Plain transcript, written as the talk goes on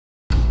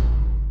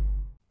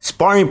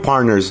sparring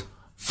partners,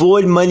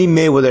 Floyd Money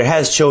Mayweather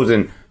has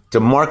chosen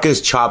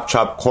DeMarcus Chop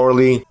Chop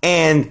Corley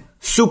and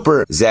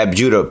Super Zab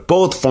Judah,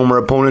 both former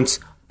opponents,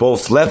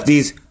 both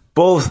lefties,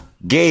 both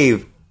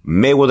gave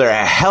Mayweather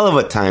a hell of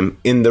a time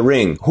in the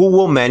ring. Who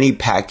will Manny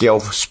Pacquiao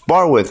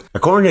spar with?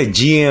 According to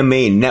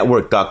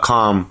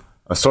GMAnetwork.com,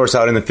 a source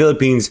out in the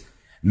Philippines,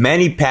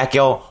 Manny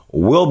Pacquiao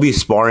will be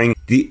sparring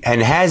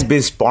and has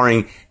been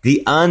sparring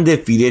the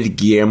undefeated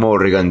Guillermo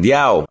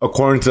Rigondeaux.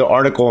 According to the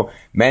article,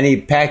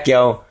 Manny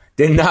Pacquiao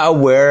did not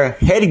wear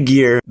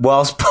headgear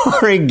while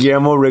sparring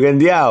Guillermo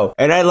Rigondeaux.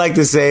 And I'd like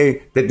to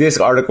say that this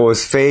article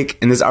is fake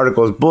and this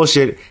article is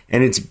bullshit,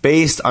 and it's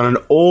based on an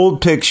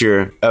old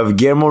picture of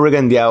Guillermo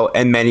Rigondeaux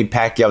and Manny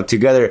Pacquiao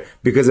together,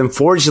 because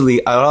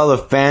unfortunately a lot of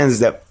the fans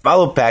that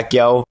follow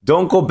Pacquiao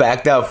don't go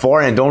back that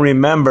far and don't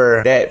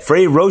remember that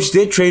Freddie Roach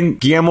did train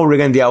Guillermo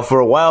Rigondeaux for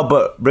a while,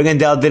 but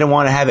Rigondeaux didn't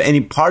want to have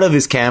any part of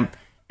his camp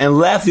and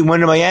left. He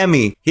went to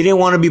Miami. He didn't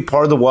want to be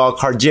part of the wild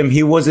card gym.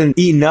 He wasn't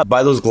eaten up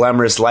by those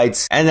glamorous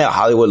lights and that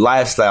Hollywood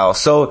lifestyle.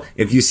 So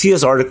if you see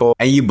this article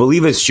and you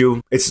believe it's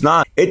true, it's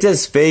not. It's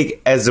as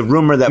fake as the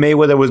rumor that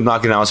Mayweather was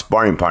knocking out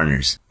sparring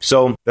partners.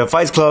 So the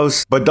fight's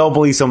close, but don't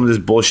believe some of this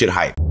bullshit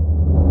hype.